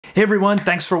Hey everyone,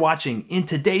 thanks for watching. In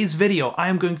today's video, I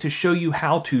am going to show you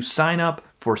how to sign up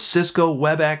for Cisco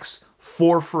Webex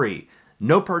for free.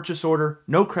 No purchase order,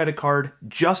 no credit card,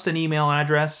 just an email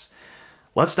address.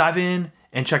 Let's dive in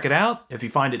and check it out. If you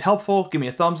find it helpful, give me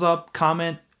a thumbs up,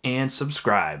 comment, and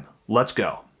subscribe. Let's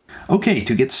go. Okay,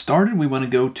 to get started, we want to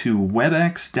go to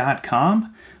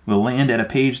webex.com. We'll land at a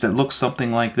page that looks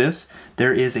something like this.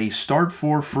 There is a Start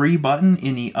for Free button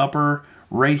in the upper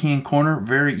right-hand corner,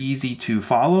 very easy to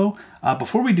follow.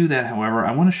 Before we do that, however,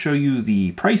 I want to show you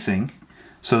the pricing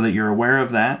so that you're aware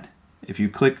of that. If you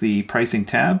click the pricing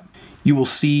tab, you will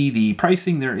see the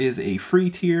pricing. There is a free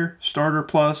tier, Starter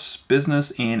Plus,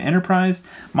 Business, and Enterprise.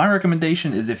 My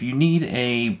recommendation is if you need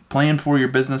a plan for your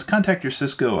business, contact your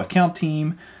Cisco account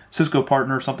team, Cisco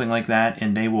partner, something like that,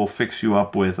 and they will fix you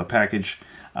up with a package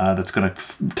that's going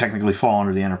to technically fall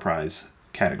under the Enterprise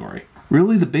category.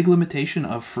 Really, the big limitation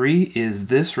of free is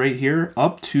this right here,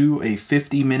 up to a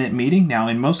 50-minute meeting. Now,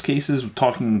 in most cases,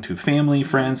 talking to family,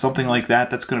 friends, something like that,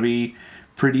 that's going to be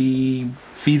pretty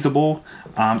feasible.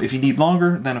 If you need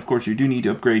longer, then of course you do need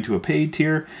to upgrade to a paid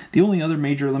tier. The only other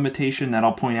major limitation that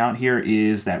I'll point out here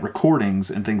is that recordings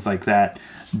and things like that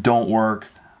don't work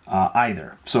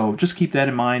either. So just keep that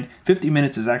in mind. 50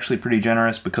 minutes is actually pretty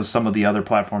generous because some of the other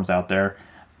platforms out there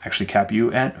actually cap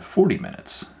you at 40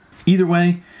 minutes. Either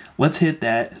way, let's hit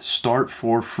that Start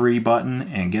for Free button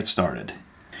and get started.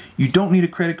 You don't need a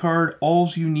credit card. All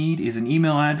you need is an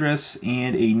email address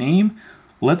and a name.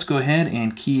 Let's go ahead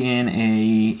and key in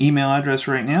an email address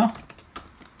right now.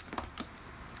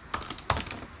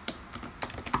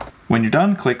 When you're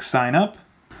done, click Sign Up.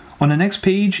 On the next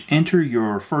page, enter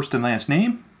your first and last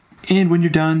name. And when you're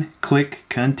done, click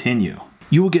Continue.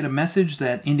 You will get a message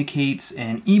that indicates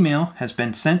an email has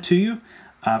been sent to you.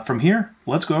 From here,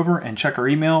 let's go over and check our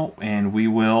email, and we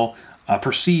will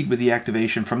proceed with the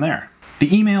activation from there.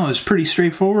 The email is pretty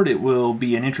straightforward. It will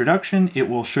be an introduction. It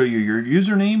will show you your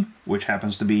username, which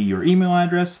happens to be your email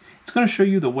address. It's going to show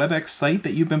you the WebEx site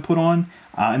that you've been put on,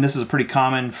 and this is a pretty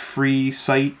common free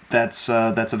site that's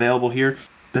available here.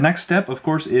 The next step, of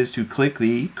course, is to click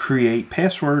the Create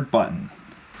Password button.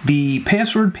 The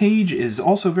password page is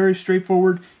also very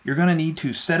straightforward. You're going to need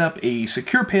to set up a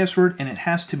secure password, and it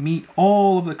has to meet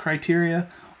all of the criteria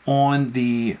on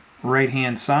the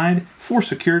right-hand side for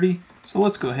security. So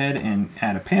let's go ahead and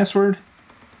add a password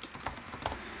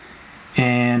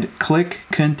and click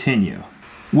Continue.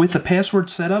 With the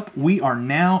password set up, we are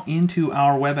now into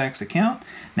our WebEx account.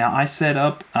 Now I set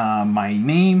up my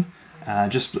name,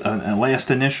 just a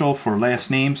last initial for last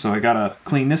name, so I gotta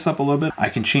clean this up a little bit. I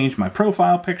can change my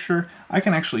profile picture. I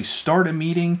can actually start a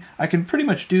meeting. I can pretty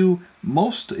much do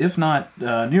most, if not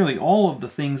nearly all of the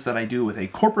things that I do with a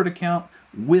corporate account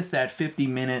with that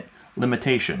 50-minute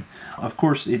limitation. Of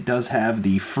course, it does have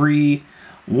the free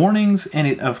warnings, and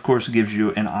it of course gives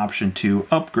you an option to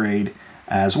upgrade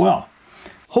as well.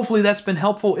 Hopefully that's been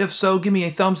helpful. If so, give me a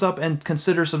thumbs up and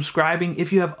consider subscribing.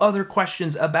 If you have other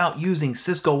questions about using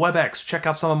Cisco Webex, check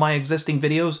out some of my existing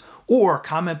videos or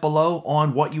comment below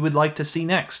on what you would like to see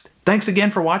next. Thanks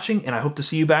again for watching, and I hope to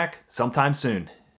see you back sometime soon.